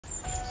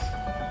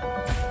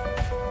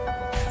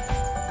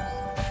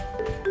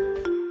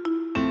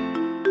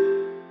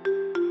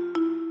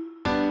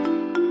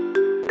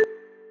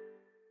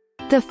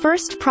The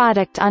first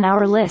product on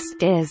our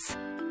list is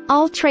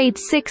Alltrade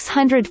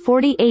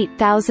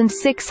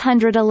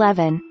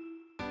 648611.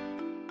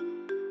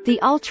 The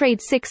Alltrade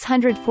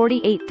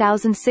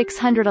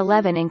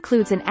 648611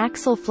 includes an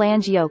axle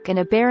flange yoke and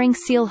a bearing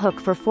seal hook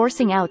for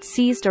forcing out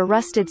seized or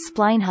rusted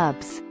spline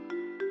hubs.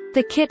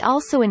 The kit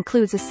also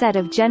includes a set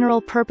of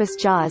general-purpose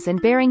jaws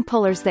and bearing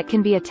pullers that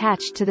can be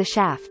attached to the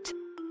shaft.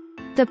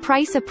 The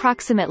price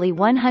approximately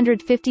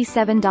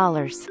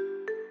 $157.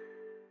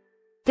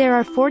 There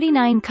are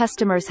 49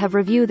 customers have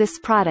reviewed this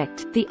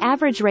product. The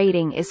average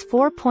rating is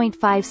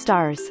 4.5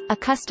 stars, a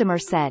customer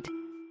said.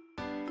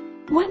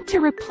 Went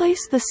to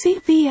replace the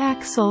CV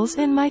axles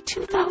in my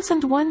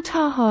 2001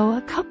 Tahoe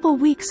a couple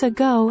weeks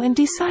ago and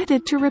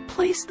decided to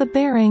replace the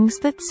bearings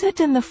that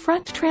sit in the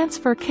front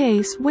transfer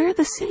case where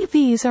the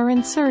CVs are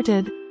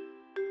inserted.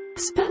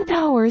 Spent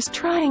hours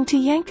trying to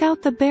yank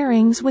out the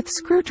bearings with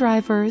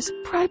screwdrivers,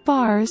 pry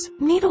bars,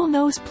 needle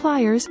nose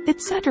pliers,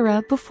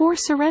 etc. before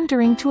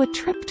surrendering to a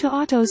trip to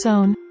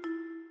AutoZone.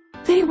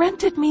 They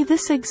rented me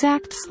this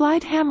exact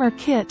slide hammer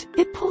kit.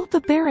 It pulled the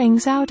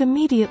bearings out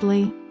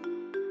immediately.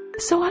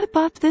 So I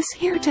bought this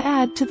here to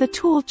add to the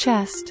tool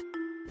chest.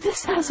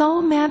 This has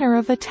all manner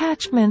of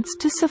attachments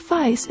to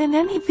suffice in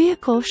any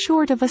vehicle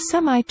short of a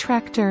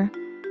semi-tractor.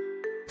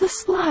 The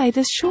slide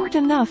is short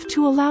enough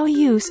to allow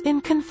use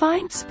in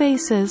confined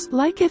spaces,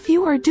 like if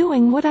you are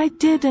doing what I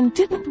did and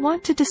didn't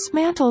want to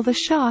dismantle the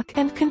shock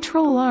and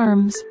control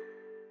arms.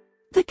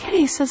 The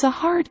case is a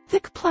hard,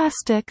 thick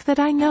plastic that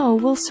I know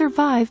will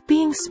survive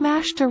being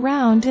smashed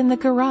around in the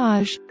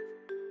garage.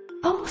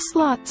 All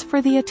slots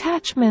for the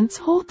attachments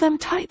hold them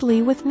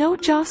tightly with no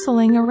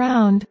jostling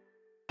around.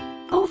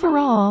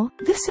 Overall,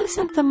 this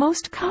isn't the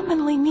most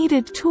commonly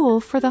needed tool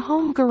for the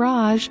home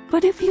garage,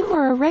 but if you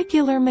are a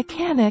regular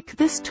mechanic,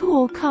 this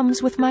tool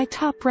comes with my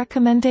top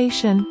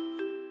recommendation.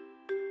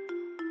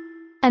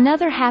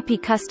 Another happy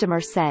customer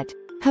said,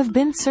 "Have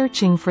been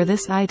searching for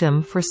this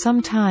item for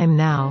some time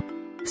now.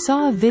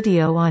 Saw a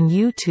video on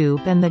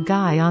YouTube and the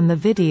guy on the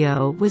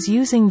video was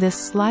using this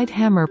slide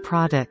hammer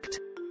product.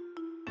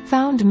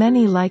 Found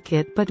many like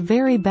it but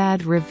very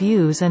bad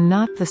reviews and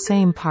not the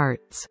same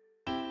parts.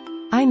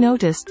 I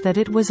noticed that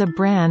it was a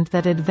brand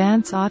that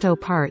Advance Auto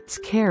Parts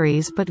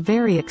carries but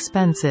very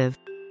expensive.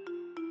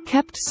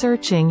 Kept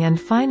searching and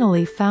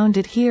finally found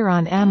it here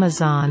on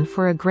Amazon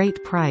for a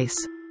great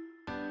price.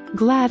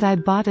 Glad I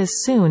bought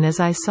as soon as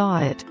I saw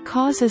it,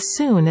 cause as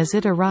soon as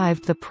it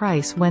arrived the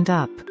price went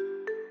up.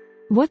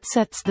 What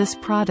sets this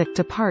product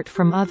apart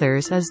from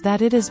others is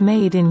that it is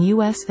made in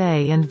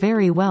USA and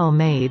very well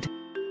made.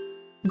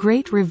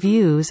 Great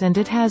reviews and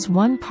it has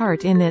one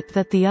part in it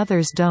that the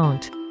others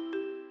don't.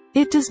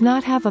 It does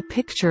not have a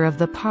picture of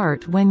the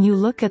part when you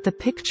look at the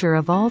picture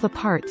of all the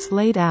parts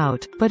laid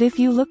out, but if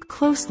you look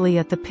closely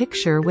at the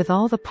picture with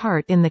all the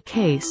part in the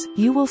case,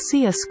 you will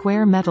see a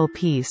square metal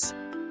piece.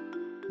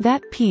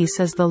 That piece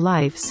is the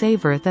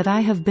life-saver that I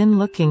have been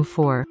looking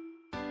for.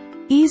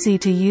 Easy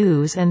to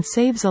use and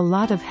saves a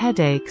lot of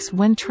headaches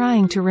when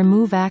trying to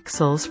remove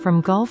axles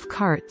from golf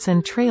carts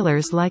and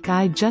trailers like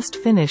I just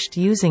finished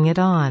using it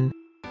on."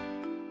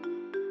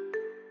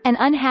 An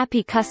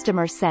unhappy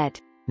customer said,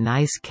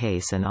 "Nice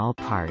case and all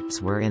parts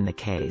were in the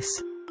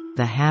case.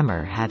 The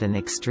hammer had an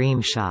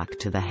extreme shock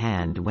to the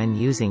hand when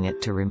using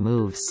it to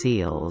remove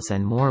seals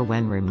and more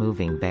when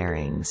removing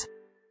bearings.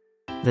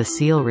 The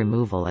seal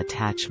removal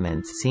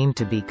attachments seemed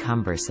to be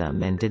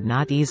cumbersome and did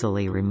not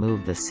easily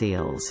remove the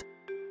seals.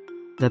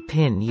 The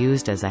pin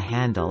used as a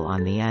handle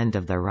on the end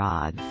of the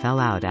rod fell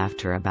out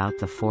after about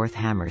the fourth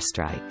hammer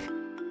strike.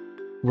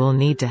 Will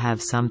need to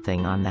have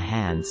something on the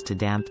hands to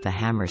damp the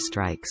hammer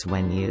strikes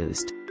when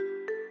used.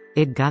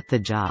 It got the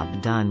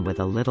job done with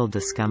a little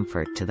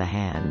discomfort to the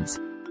hands."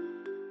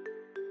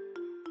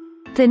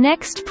 The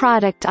next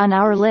product on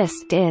our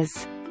list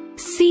is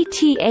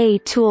Cta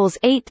Tools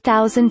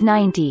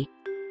 8090.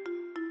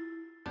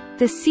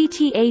 The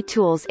Cta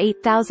Tools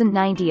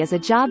 8090 is a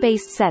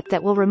jaw-based set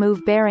that will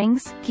remove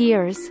bearings,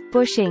 gears,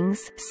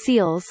 bushings,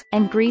 seals,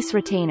 and grease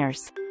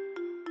retainers.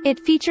 It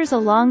features a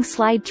long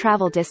slide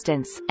travel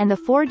distance, and the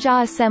 4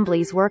 jaw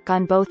assemblies work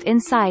on both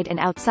inside and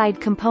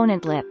outside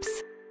component lips.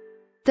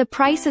 The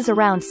price is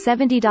around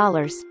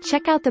 $70.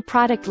 Check out the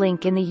product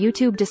link in the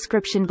YouTube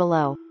description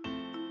below.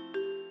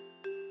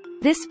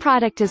 This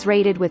product is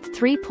rated with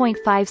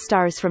 3.5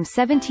 stars from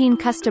 17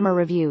 customer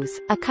reviews,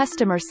 a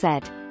customer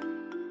said.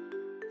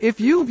 "If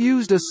you've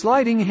used a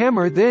sliding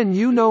hammer then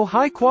you know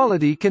high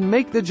quality can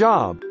make the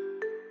job.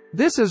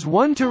 This is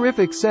one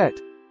terrific set.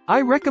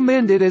 I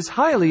recommend it as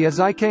highly as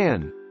I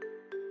can."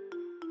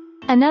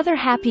 Another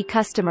happy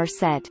customer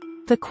said,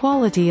 "The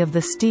quality of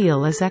the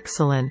steel is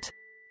excellent.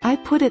 I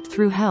put it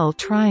through hell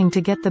trying to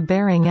get the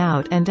bearing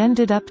out and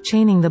ended up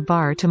chaining the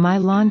bar to my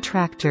lawn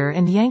tractor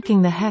and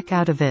yanking the heck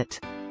out of it.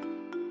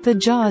 The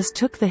jaws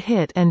took the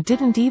hit and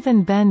didn't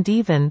even bend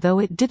even though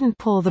it didn't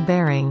pull the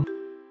bearing.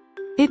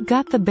 It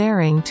got the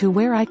bearing to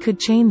where I could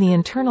chain the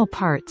internal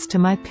parts to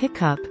my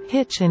pickup,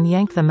 hitch and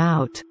yank them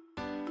out.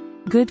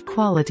 Good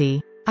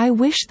quality. I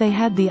wish they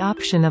had the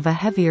option of a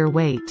heavier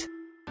weight."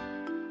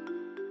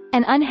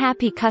 An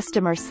unhappy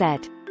customer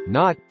said,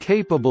 "Not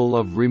capable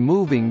of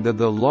removing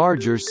the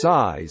larger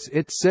size.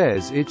 It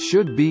says it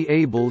should be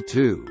able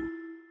to.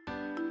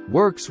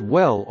 Works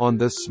well on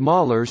the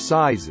smaller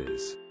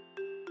sizes."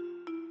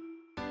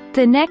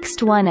 The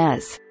next one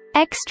is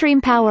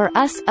Xtremepower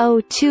Us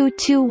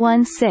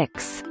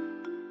 02216.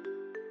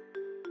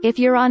 If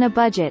you're on a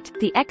budget,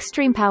 the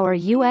Xtremepower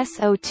US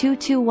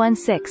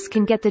 02216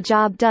 can get the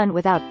job done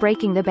without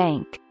breaking the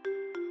bank.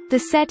 The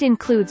set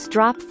includes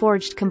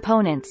drop-forged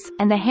components,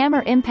 and the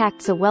hammer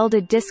impacts a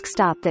welded disc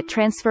stop that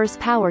transfers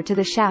power to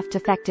the shaft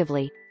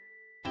effectively.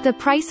 The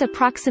price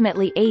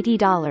approximately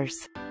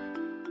 $80.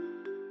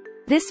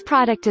 This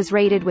product is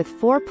rated with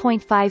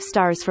 4.5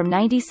 stars from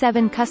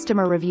 97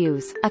 customer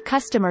reviews. A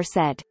customer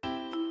said,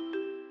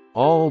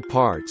 "All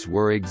parts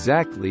were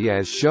exactly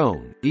as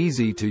shown,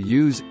 easy to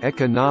use,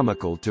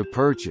 economical to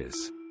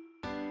purchase.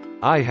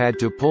 I had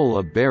to pull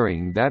a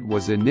bearing that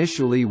was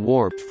initially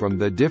warped from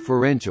the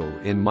differential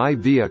in my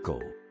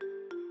vehicle.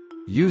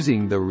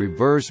 Using the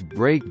reverse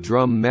brake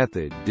drum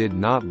method did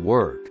not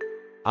work.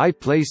 I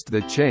placed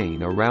the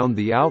chain around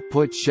the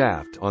output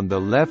shaft on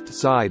the left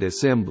side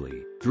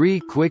assembly, 3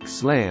 quick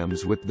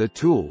slams with the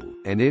tool,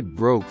 and it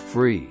broke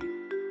free.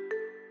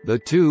 The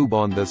tube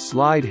on the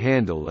slide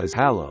handle is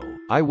hollow.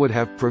 I would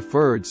have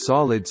preferred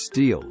solid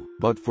steel,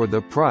 but for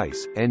the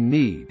price and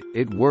need,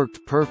 it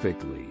worked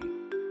perfectly.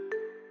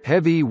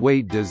 Heavy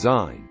weight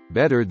design,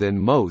 better than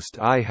most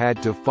I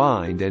had to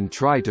find and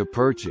try to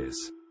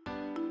purchase.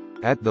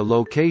 At the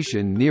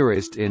location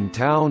nearest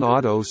in-town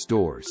auto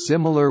store,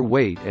 similar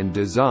weight and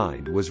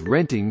design was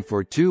renting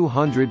for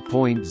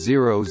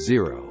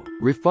 $200.00,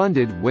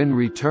 refunded when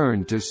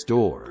returned to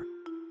store.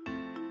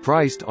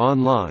 Priced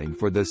online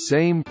for the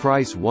same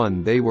price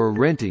one they were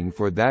renting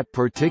for that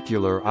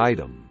particular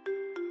item.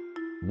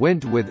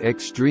 Went with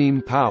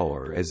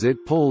Xtremepower as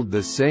it pulled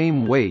the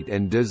same weight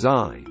and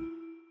design."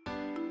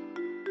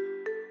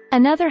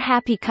 Another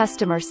happy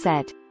customer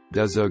said,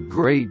 "Does a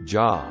great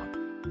job.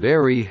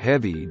 Very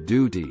heavy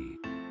duty.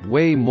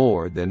 Way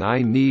more than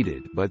I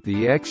needed, but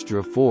the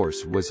extra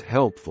force was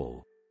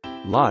helpful.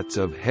 Lots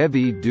of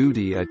heavy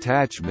duty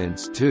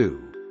attachments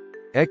too.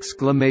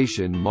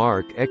 Exclamation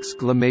mark,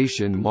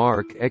 exclamation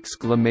mark,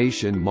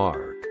 exclamation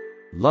mark.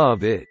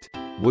 Love it.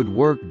 Would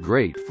work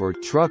great for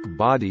truck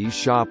body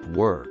shop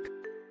work."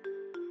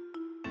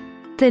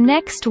 The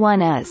next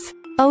one is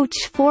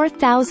OTC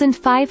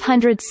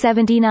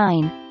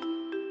 4579.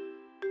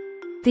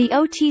 The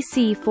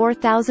OTC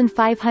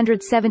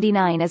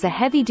 4579 is a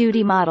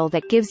heavy-duty model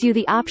that gives you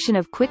the option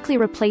of quickly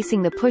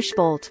replacing the push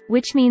bolt,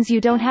 which means you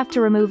don't have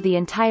to remove the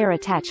entire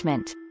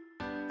attachment.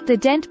 The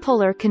dent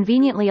puller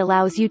conveniently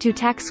allows you to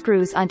tack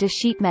screws onto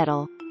sheet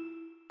metal.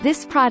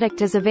 This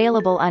product is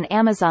available on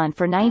Amazon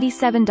for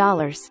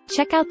 $97.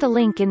 Check out the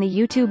link in the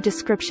YouTube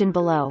description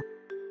below.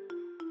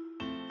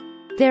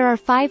 There are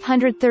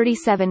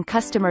 537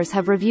 customers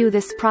have reviewed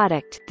this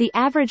product. The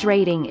average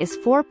rating is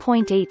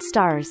 4.8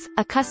 stars.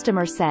 A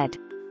customer said,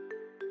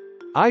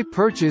 "I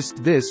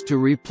purchased this to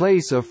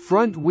replace a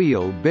front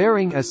wheel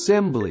bearing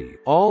assembly,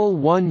 all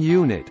one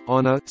unit,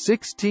 on a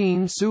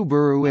 16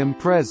 Subaru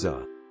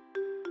Impreza.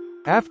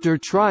 After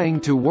trying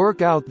to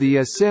work out the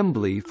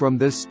assembly from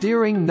the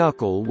steering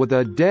knuckle with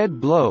a dead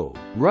blow,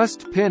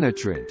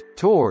 rust-penetrant,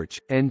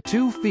 torch, and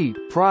 2 feet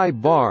pry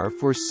bar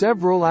for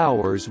several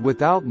hours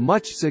without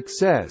much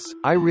success,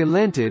 I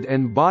relented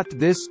and bought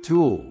this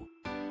tool.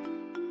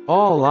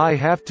 All I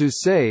have to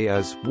say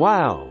is,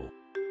 wow!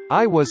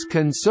 I was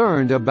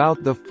concerned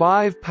about the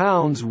 5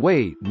 pounds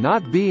weight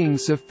not being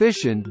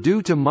sufficient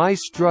due to my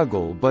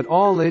struggle, but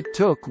all it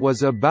took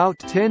was about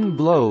 10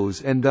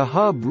 blows and the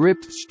hub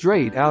ripped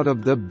straight out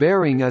of the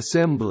bearing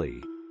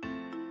assembly.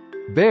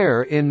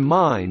 Bear in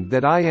mind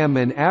that I am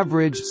an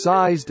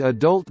average-sized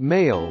adult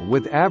male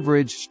with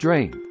average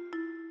strength.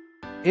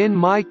 In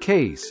my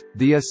case,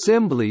 the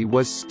assembly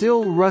was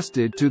still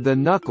rusted to the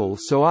knuckle,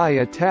 so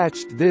I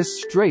attached this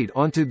straight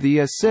onto the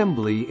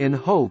assembly in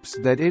hopes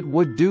that it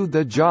would do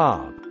the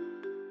job.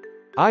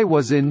 I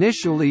was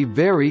initially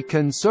very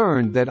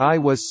concerned that I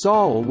was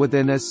sole with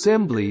an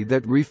assembly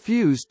that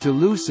refused to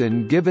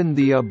loosen given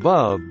the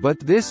above, but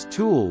this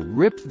tool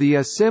ripped the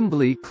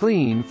assembly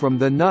clean from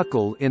the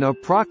knuckle in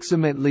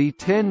approximately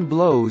 10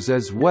 blows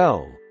as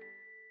well.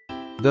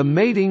 The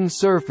mating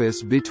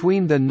surface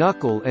between the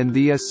knuckle and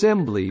the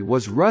assembly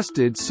was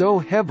rusted so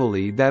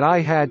heavily that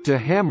I had to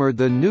hammer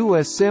the new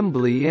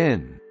assembly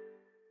in.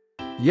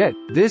 Yet,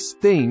 this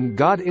thing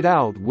got it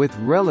out with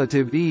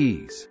relative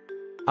ease.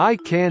 I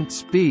can't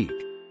speak."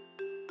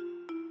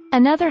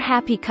 Another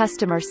happy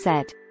customer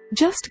said,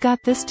 "Just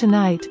got this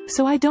tonight,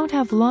 so I don't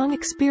have long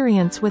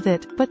experience with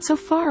it, but so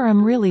far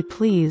I'm really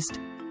pleased.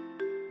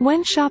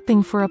 When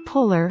shopping for a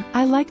puller,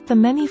 I liked the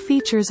many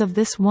features of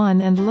this one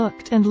and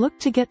looked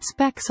to get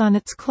specs on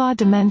its claw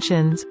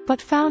dimensions,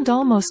 but found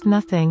almost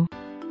nothing.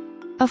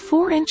 A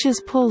 4 inches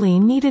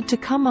pulley needed to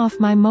come off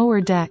my mower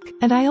deck,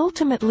 and I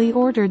ultimately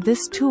ordered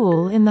this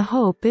tool in the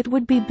hope it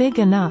would be big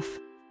enough.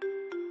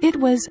 It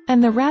was,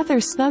 and the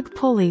rather snug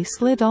pulley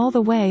slid all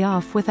the way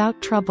off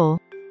without trouble.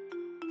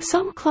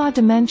 Some claw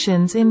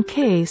dimensions in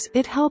case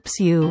it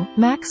helps you.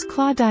 Max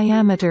claw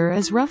diameter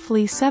is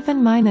roughly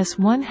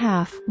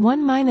 7-1/2,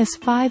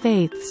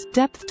 1-5/8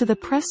 depth to the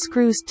press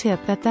screw's tip.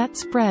 At that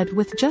spread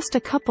with just a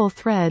couple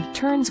thread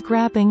turns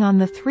grabbing on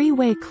the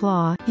three-way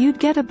claw, you'd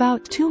get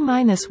about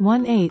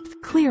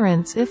 2-1/8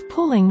 clearance if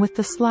pulling with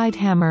the slide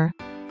hammer.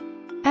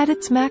 At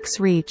its max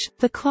reach,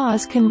 the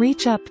claws can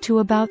reach up to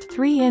about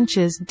 3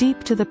 inches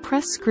deep to the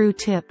press screw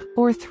tip,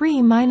 or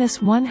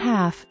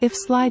 3-1/2 if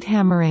slide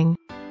hammering.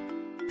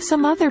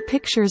 Some other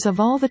pictures of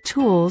all the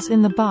tools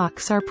in the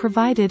box are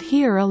provided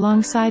here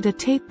alongside a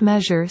tape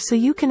measure so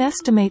you can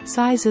estimate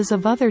sizes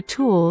of other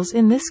tools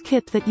in this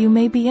kit that you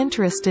may be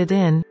interested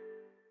in.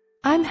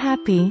 I'm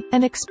happy,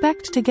 and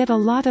expect to get a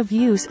lot of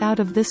use out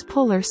of this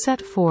puller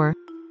set for.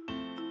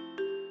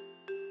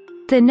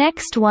 The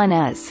next one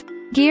is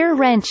Gear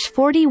Wrench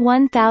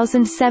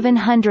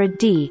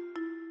 41700D.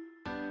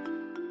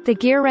 The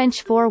Gear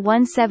Wrench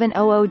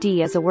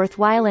 41700D is a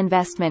worthwhile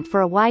investment for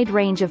a wide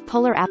range of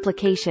puller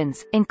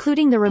applications,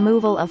 including the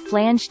removal of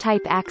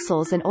flange-type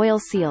axles and oil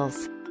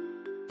seals.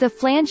 The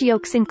flange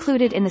yokes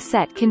included in the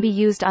set can be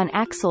used on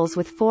axles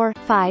with 4,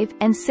 5,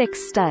 and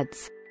 6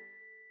 studs.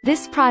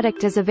 This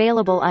product is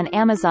available on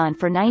Amazon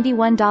for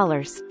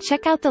 $91.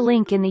 Check out the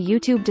link in the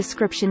YouTube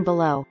description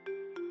below.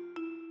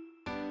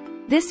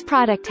 This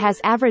product has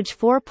average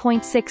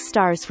 4.6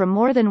 stars from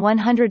more than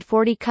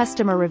 140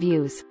 customer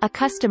reviews, a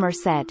customer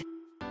said.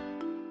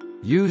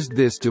 Used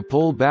this to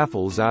pull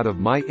baffles out of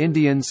my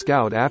Indian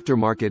Scout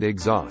aftermarket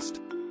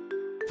exhaust.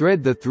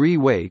 Thread the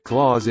three-way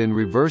claws in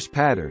reverse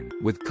pattern,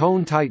 with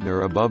cone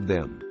tightener above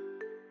them.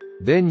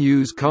 Then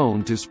use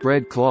cone to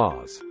spread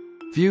claws.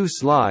 Few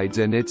slides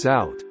and it's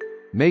out.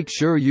 Make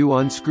sure you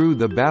unscrew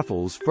the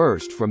baffles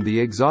first from the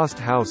exhaust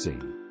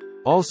housing.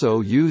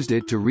 Also used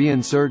it to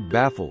reinsert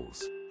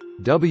baffles.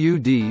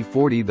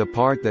 WD-40 the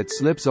part that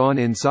slips on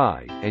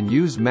inside, and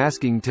use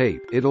masking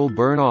tape, it'll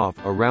burn off,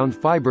 around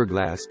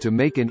fiberglass to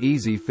make an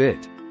easy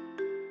fit.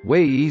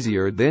 Way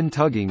easier than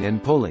tugging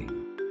and pulling.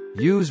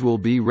 Use will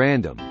be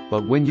random,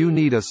 but when you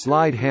need a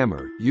slide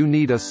hammer, you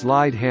need a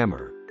slide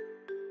hammer.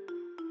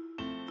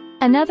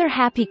 Another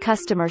happy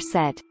customer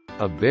said.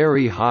 A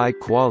very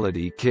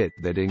high-quality kit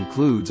that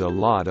includes a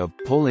lot of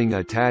pulling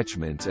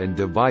attachments and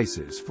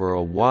devices for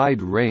a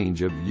wide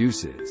range of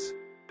uses.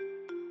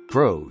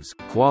 Pros: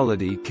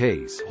 quality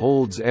case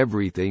holds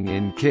everything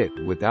in kit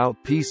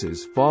without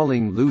pieces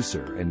falling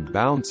looser and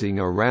bouncing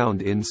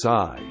around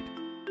inside.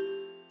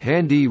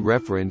 Handy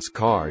reference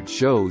card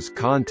shows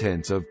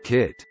contents of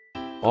kit.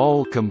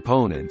 All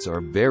components are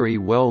very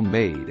well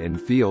made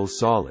and feel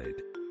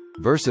solid.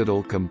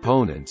 Versatile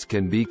components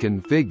can be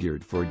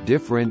configured for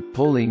different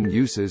pulling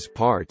uses.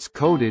 Parts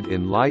coated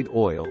in light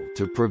oil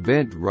to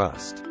prevent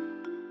rust.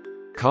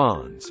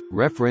 Cons: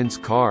 reference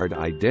card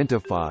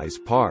identifies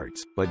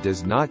parts, but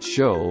does not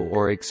show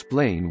or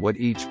explain what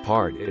each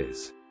part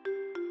is.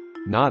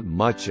 Not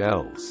much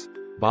else.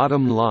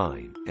 Bottom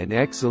line, an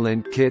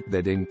excellent kit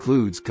that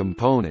includes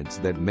components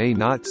that may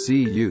not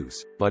see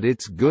use, but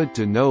it's good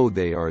to know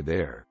they are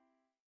there.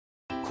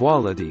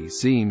 Quality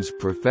seems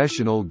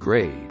professional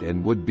grade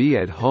and would be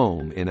at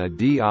home in a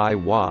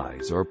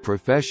DIY's or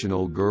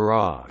professional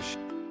garage.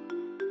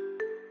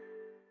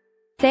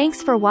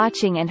 Thanks for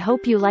watching and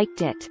hope you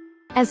liked it.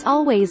 As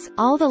always,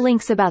 all the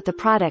links about the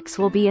products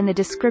will be in the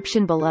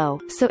description below,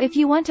 so if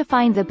you want to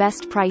find the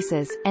best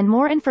prices, and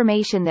more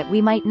information that we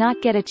might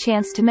not get a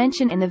chance to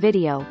mention in the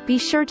video, be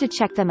sure to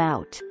check them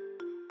out.